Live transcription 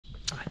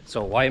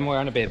So why am I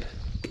wearing a bib?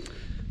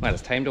 Well,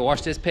 it's time to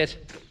wash this pit.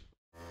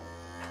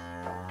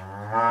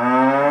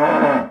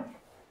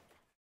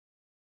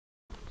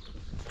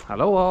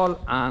 Hello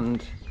all,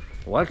 and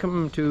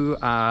welcome to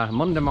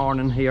Monday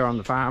morning here on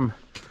the farm,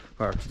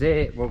 where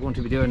today we're going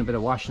to be doing a bit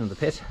of washing of the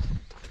pit.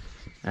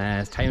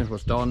 It's time it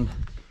was done,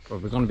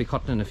 but we're going to be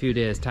cutting in a few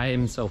days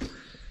time, so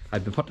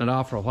I've been putting it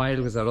off for a while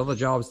because I had other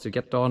jobs to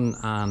get done,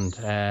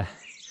 and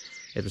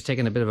it was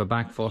taking a bit of a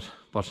back foot,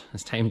 but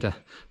it's time to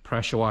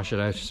pressure wash it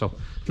out. So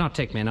it's not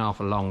taking me an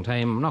awful long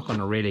time. I'm not going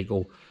to really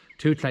go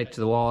too tight to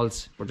the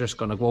walls. We're just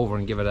going to go over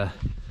and give it a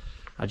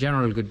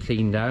general good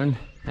clean down.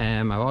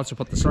 I've also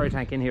put the slurry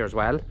tank in here as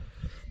well.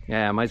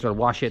 I might as well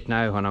wash it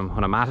now when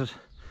I'm at it.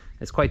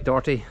 It's quite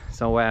dirty,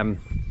 so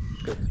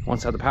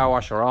once I have the power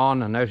washer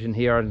on and out in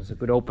here, and it's a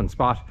good open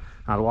spot,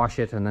 I'll wash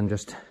it and then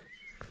just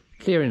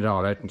clearing it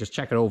all out and just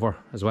check it over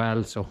as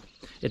well. So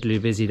it'll be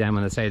busy then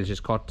when the silage is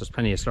cut. There's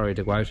plenty of slurry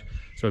to go out,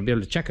 so I'll be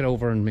able to check it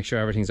over and make sure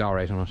everything's all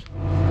right on it.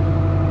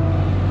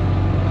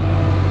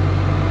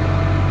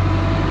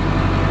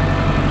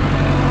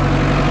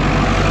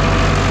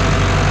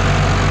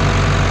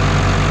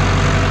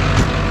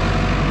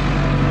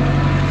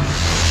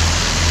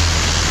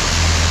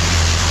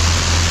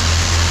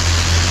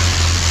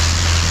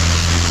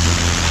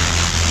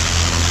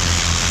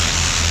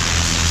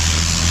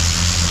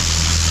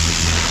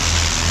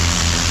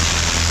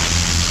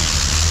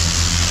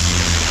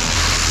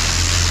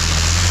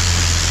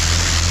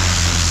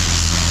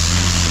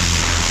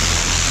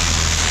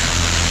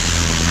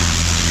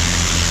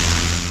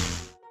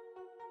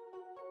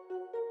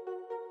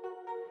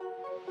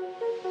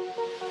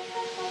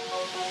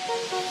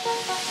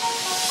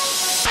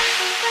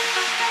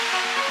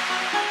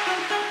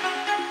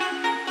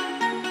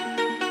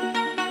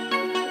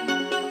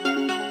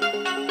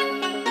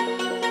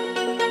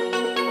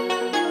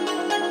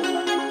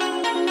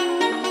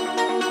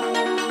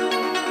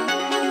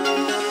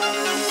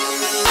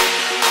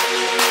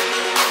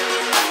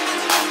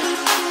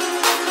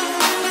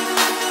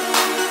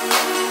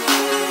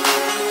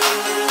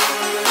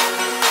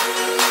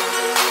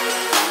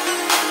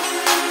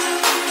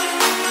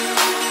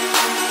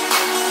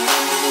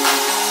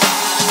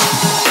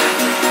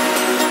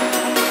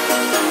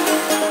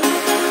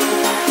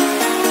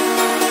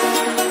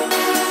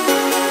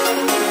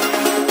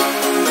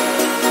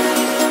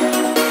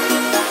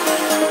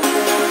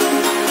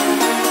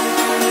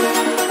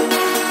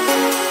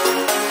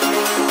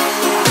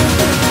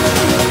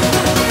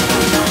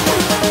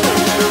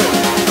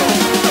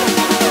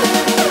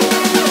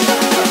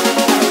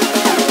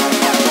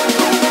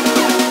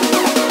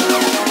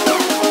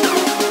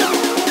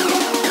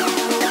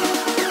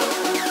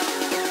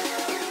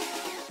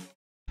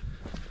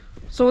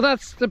 So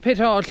that's the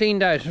pit all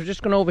cleaned out. We're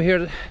just going over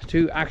here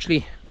to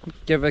actually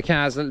give the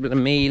calves a little bit of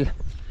meal.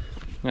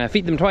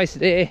 Feed them twice a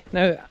day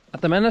now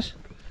at the minute,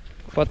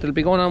 but they'll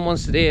be going on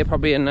once a day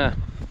probably in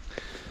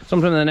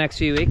sometime in the next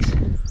few weeks.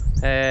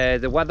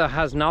 The weather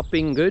has not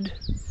been good,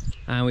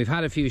 and we've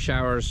had a few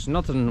showers,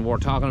 nothing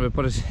worth talking about,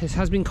 but it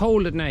has been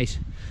cold at night.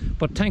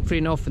 But thankfully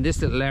enough, in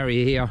this little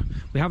area here,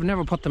 we have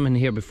never put them in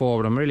here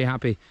before, but I'm really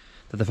happy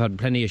that they've had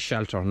plenty of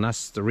shelter, and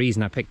that's the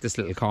reason I picked this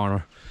little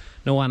corner.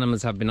 No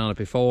animals have been on it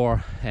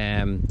before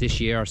this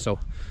year, so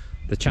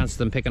the chance of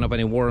them picking up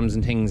any worms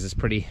and things is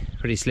pretty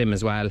slim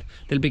as well.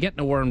 They'll be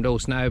getting a worm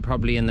dose now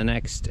probably in the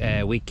next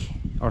week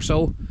or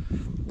so,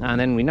 and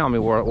then we normally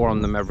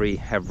worm them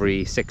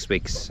every 6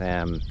 weeks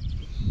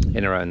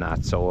in around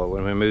that. So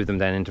when we move them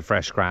then into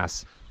fresh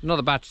grass,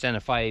 another batch then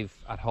of 5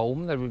 at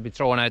home that we'll be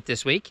throwing out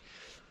this week.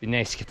 Be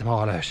nice to get them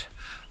all out.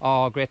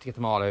 Oh, great to get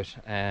them all out.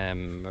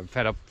 I'm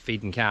fed up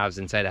feeding calves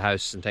inside the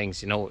house and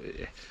things, you know.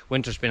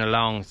 Winter's been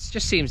it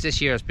just seems this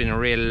year has been a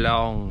real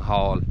long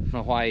haul. I don't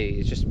know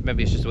why,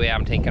 maybe it's just the way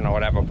I'm thinking or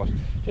whatever, but it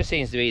just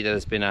seems to be that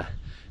it's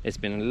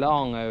been a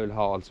long old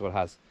haul, so it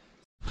has.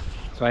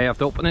 So I have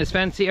to open this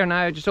fence here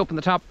now, just open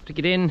the top to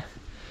get in.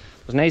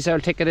 There's a nice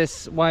old tick of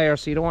this wire,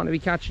 so you don't want to be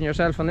catching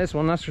yourself on this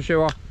one, that's for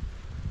sure.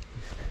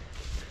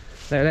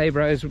 Their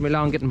eyebrows will be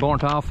long getting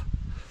burnt off.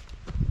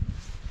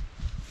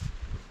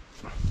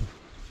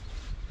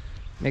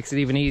 Makes it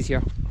even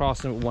easier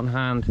crossing it with one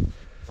hand,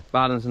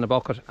 balancing the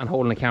bucket and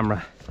holding the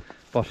camera.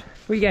 But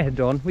we'll get it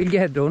done,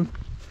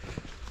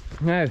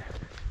 Now, so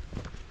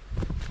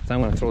I'm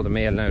going to throw the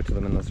meal now to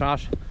them in the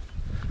trot,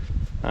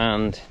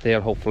 and they'll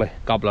hopefully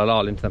gobble it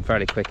all into them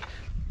fairly quick.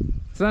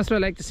 So that's what I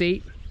like to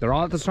see. They're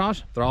all at the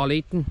trot, they're all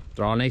eating,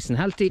 they're all nice and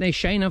healthy, nice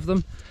shine of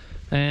them.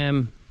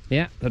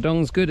 Yeah, the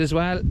dung's good as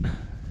well.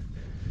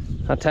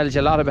 That tells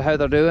you a lot about how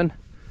they're doing.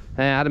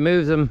 I had to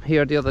move them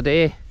here the other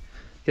day,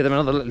 give them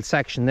another little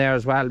section there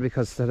as well,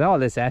 because they had all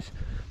this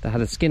they had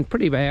it skinned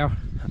pretty bare,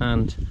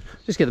 and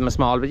just give them a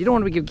small bit. You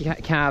don't want to give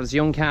calves,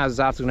 young calves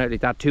after going out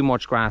like that, too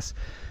much grass.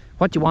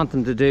 What you want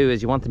them to do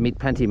is you want them to eat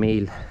plenty of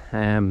meal.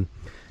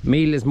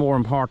 Meal is more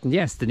important.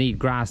 Yes, they need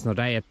grass in their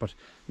diet, but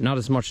not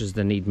as much as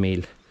they need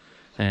meal.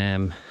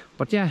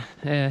 But yeah,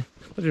 they're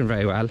doing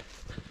very well.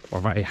 We're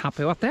very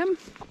happy with them.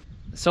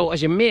 So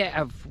as you may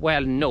have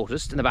well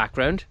noticed in the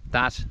background,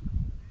 that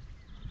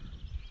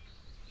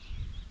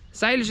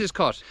Silage is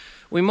cut.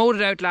 We mowed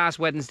it out last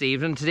Wednesday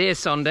evening. Today is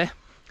Sunday,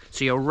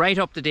 so you're right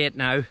up to date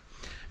now.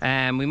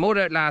 We mowed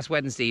it out last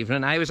Wednesday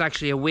evening. I was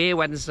actually away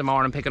Wednesday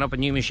morning picking up a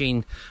new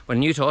machine, well,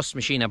 new to us,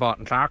 machine I bought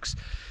in Clark's.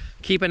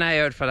 Keep an eye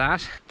out for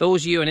that.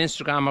 Those of you on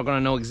Instagram are going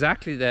to know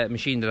exactly the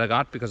machine that I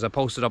got because I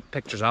posted up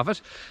pictures of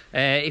it.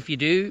 If you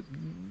do,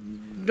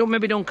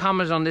 maybe don't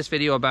comment on this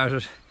video about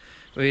it.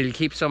 We'll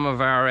keep some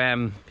of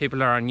our people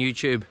that are on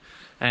YouTube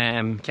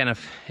kind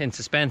of in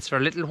suspense for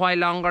a little while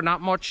longer, not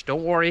much,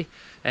 don't worry.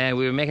 We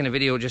were making a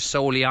video just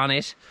solely on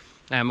it.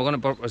 We're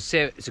going to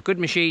say it's a good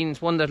machine.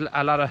 It's one that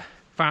a lot of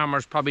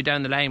farmers probably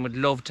down the line would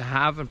love to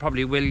have and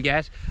probably will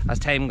get as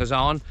time goes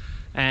on.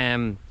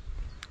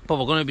 But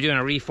we're going to be doing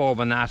a refurb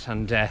on that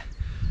and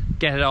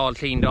get it all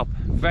cleaned up.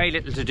 Very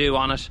little to do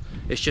on it.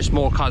 It's just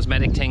more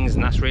cosmetic things,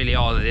 and that's really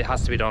all that it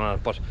has to be done on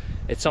it. But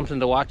it's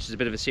something to watch. It's a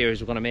bit of a series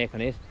we're going to make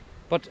on it.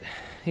 But you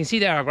can see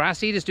there, our grass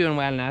seed is doing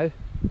well now.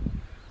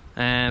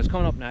 It's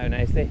coming up now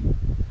nicely.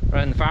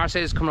 Around the far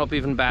side it's coming up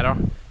even better.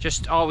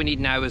 Just all we need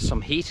now is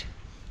some heat,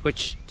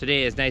 which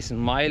today is nice and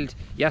mild.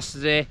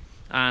 Yesterday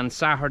and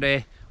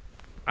Saturday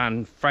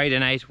and Friday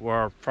night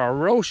were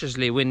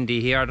ferociously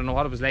windy here. I don't know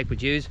what it was like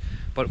with yous,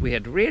 but we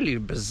had really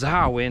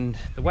bizarre wind.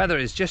 The weather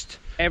is just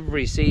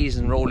every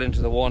season rolled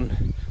into the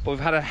one. But we've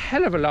had a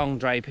hell of a long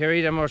dry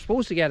period, and we're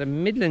supposed to get a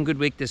middling good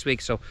week this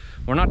week, so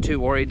we're not too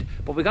worried.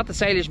 But we got the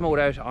silage mowed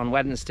out on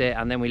Wednesday,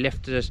 and then we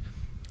lifted it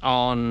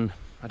on,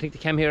 I think they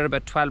came here at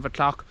about 12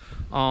 o'clock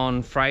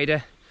on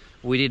Friday.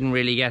 We didn't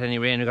really get any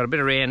rain. We got a bit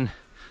of rain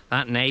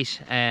that night,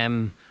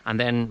 and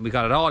then we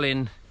got it all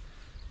in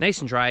nice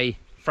and dry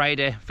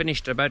Friday.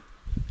 Finished at about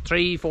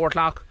 3-4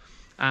 o'clock,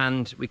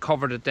 and we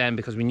covered it then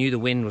because we knew the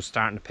wind was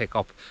starting to pick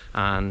up,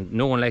 and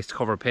no one likes to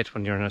cover a pit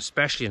when you're in,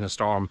 especially in a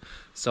storm.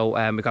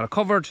 So we got it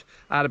covered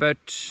at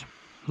about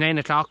 9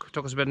 o'clock. It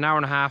took us about an hour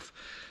and a half.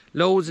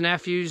 Loads of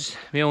nephews,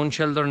 my own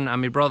children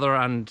and my brother,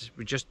 and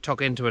we just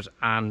took into it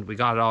and we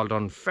got it all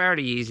done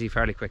fairly easy,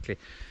 fairly quickly.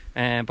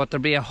 But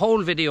there'll be a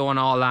whole video on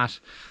all that.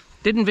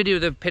 Didn't video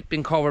the pit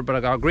being covered, but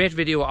I got a great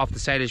video of the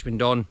silage being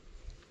done.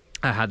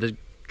 I had the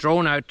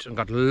drone out and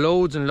got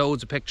loads and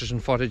loads of pictures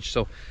and footage,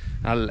 so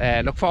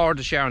I'll look forward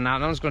to sharing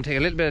that. And it's going to take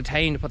a little bit of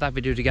time to put that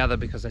video together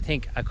because I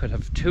think I could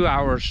have 2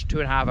 hours,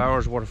 2.5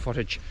 hours worth of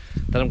footage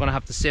that I'm going to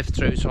have to sift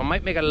through. So I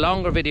might make a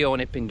longer video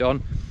on it being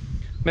done,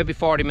 maybe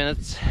 40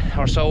 minutes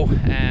or so.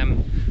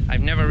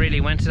 I've never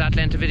really went to that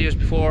length of videos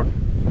before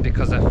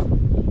because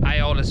I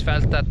always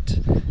felt that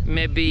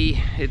maybe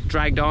it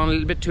dragged on a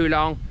little bit too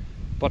long,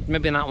 but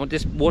maybe not with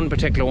this one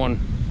particular one.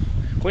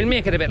 We'll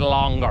make it a bit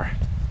longer.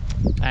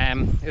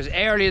 It was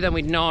earlier than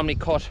we'd normally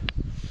cut.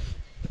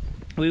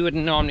 We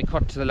wouldn't normally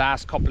cut to the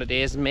last couple of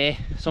days in May,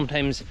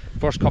 sometimes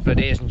first couple of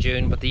days in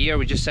June, but the year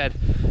we just said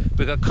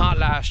we got caught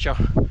last year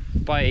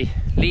by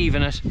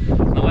leaving it.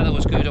 The weather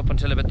was good up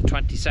until about the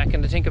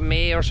 22nd, I think, of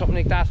May or something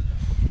like that,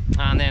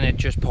 and then it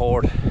just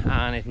poured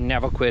and it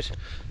never quit.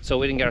 So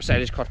we didn't get our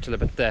silage cut till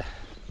about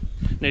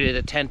nearly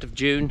the 10th of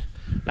June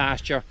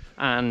last year,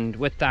 and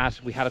with that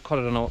we had to cut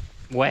it on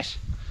a wet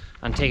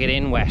and take it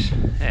in wet.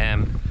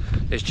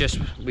 It's just,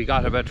 we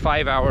got about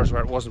 5 hours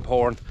where it wasn't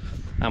pouring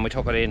and we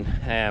took it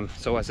in.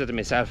 So I said to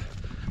myself,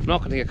 I'm not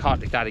going to get caught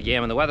like that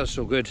again, and the weather's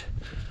so good,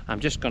 I'm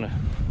just going to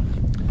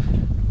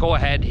go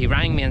ahead. He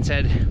rang me and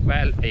said,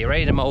 well, are you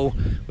ready to mow?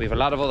 We have a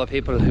lot of other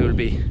people who will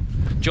be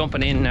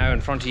jumping in now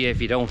in front of you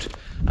if you don't.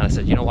 And I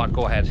said, you know what,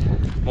 go ahead,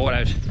 mow it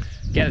out,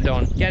 get it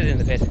done, get it in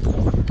the pit.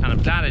 And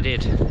I'm glad I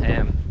did.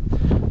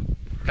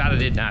 Glad I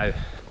did now.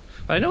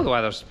 But I know the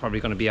weather's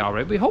probably going to be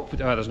alright. We hope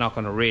the weather's not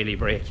going to really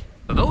break.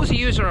 For those of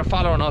you who are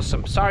following us,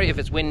 I'm sorry if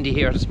it's windy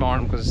here this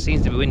morning because it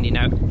seems to be windy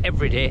now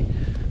every day.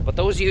 But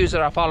those of you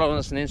that are following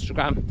us on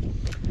Instagram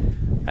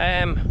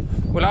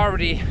will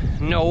already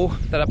know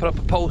that I put up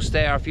a post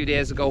there a few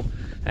days ago,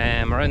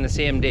 around the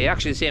same day,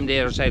 actually the same day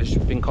our silage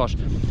has been cut,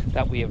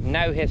 that we have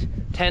now hit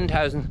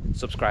 10,000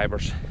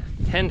 subscribers.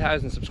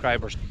 10,000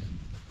 subscribers.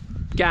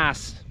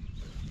 Gas.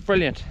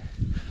 Brilliant.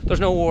 There's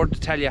no word to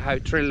tell you how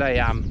thrilled I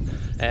am.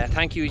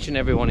 Thank you each and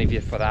every one of you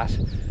for that.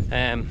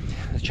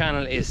 The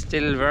channel is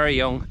still very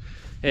young.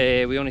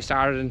 We only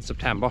started in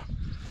September,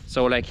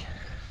 so like,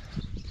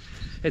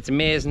 it's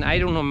amazing. I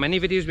don't know how many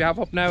videos we have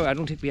up now. I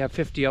don't think we have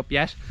 50 up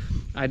yet.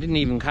 I didn't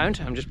even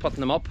count. I'm just putting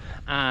them up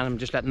and I'm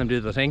just letting them do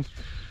their thing.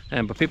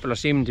 But people are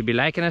seeming to be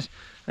liking it.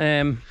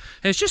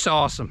 It's just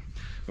awesome.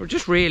 We're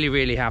just really,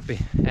 really happy.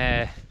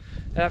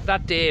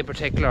 That day in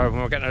particular,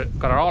 when we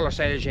got all our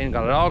silage in,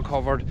 got it all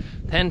covered,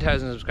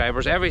 10,000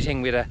 subscribers,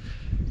 everything. We had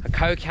a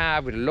cow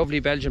calf with a lovely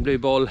Belgian blue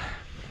bull.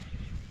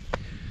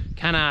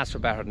 Can't ask for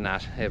better than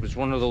that. It was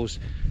one of those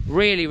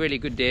really, really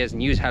good days,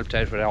 and you helped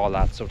out with all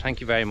that, so thank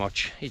you very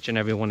much, each and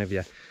every one of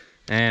you.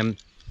 I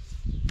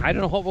don't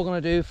know what we're going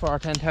to do for our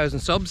 10,000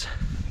 subs.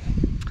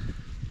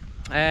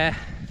 I'm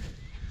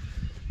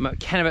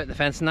kind of out the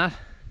fence on that.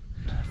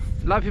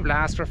 A lot of people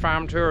ask for a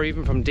farm tour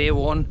even from day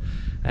one.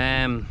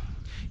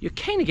 You're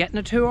kind of getting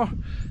a tour,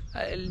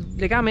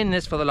 like, I'm in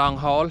this for the long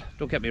haul,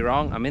 don't get me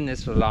wrong, I'm in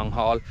this for the long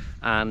haul,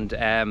 and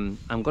I'm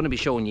going to be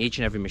showing you each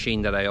and every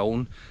machine that I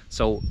own.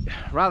 So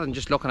rather than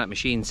just looking at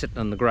machines sitting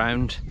on the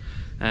ground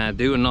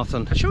doing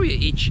nothing, I'll show you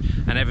each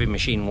and every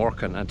machine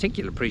working. I think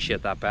you'll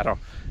appreciate that better.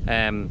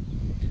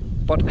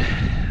 But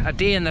a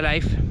day in the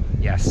life,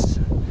 yes,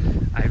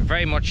 I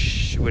very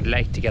much would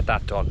like to get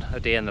that done, a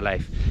day in the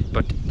life,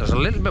 but there's a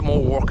little bit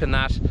more work in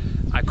that.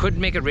 I could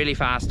make it really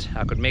fast,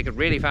 I could make it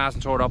really fast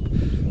and throw it up,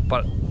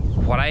 but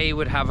what I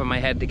would have in my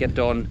head to get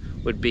done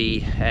would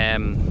be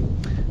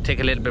take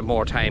a little bit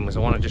more time, because I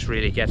want to just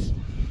really get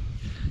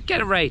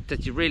it right,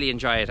 that you really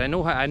enjoy it. I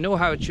know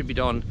how it should be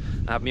done.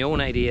 I have my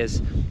own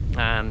ideas,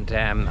 and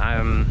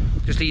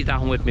just leave that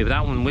one with me, but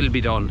that one will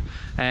be done.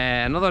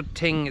 Another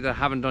thing that I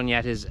haven't done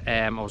yet is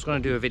I was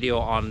going to do a video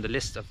on the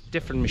list of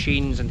different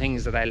machines and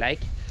things that I like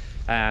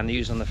and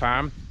use on the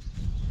farm,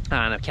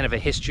 and a kind of a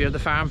history of the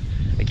farm.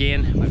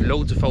 Again, I have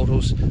loads of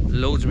photos,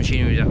 loads of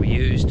machinery that we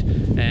used.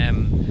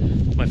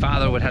 My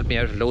father would help me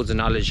out with loads of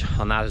knowledge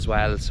on that as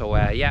well. So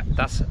yeah,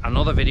 that's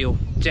another video,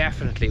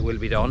 definitely will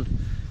be done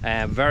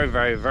very,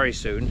 very, very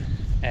soon.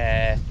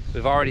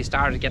 We've already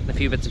started getting a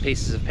few bits and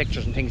pieces of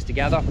pictures and things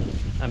together,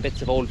 and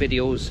bits of old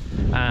videos,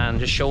 and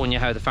just showing you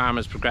how the farm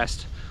has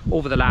progressed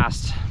over the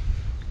last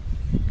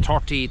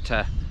 30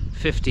 to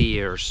 50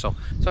 years. So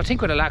I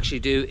think what I'll actually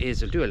do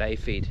is I'll do a live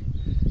feed.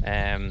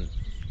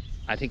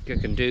 I think I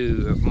can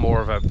do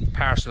more of a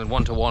personal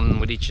one-to-one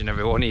with each and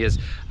every one of you.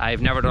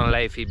 I've never done a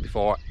live feed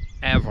before,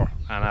 ever,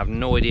 and I have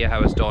no idea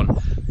how it's done,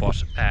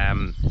 but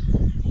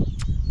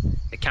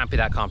it can't be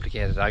that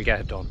complicated. I'll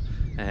get it done.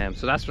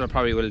 So that's what I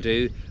probably will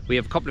do. We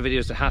have a couple of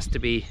videos that has to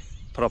be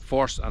put up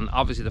first, and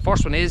obviously the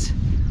first one is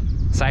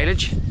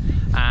silage,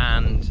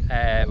 and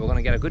we're going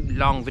to get a good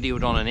long video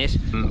done on it.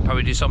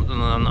 Probably do something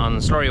on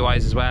slurry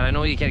wise as well. I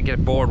know you can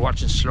get bored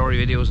watching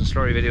slurry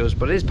videos,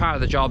 but it is part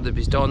of the job that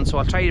is done, so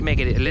I'll try to make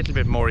it a little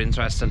bit more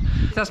interesting.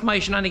 That's my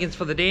shenanigans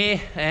for the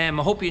day. I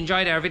hope you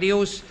enjoyed our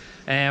videos.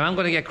 I'm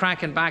going to get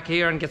cracking back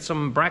here and get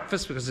some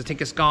breakfast, because I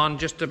think it's gone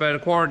just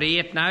about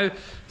 7:45 now.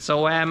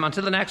 So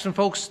until the next one,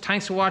 folks,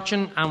 thanks for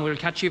watching, and we'll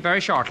catch you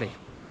very shortly.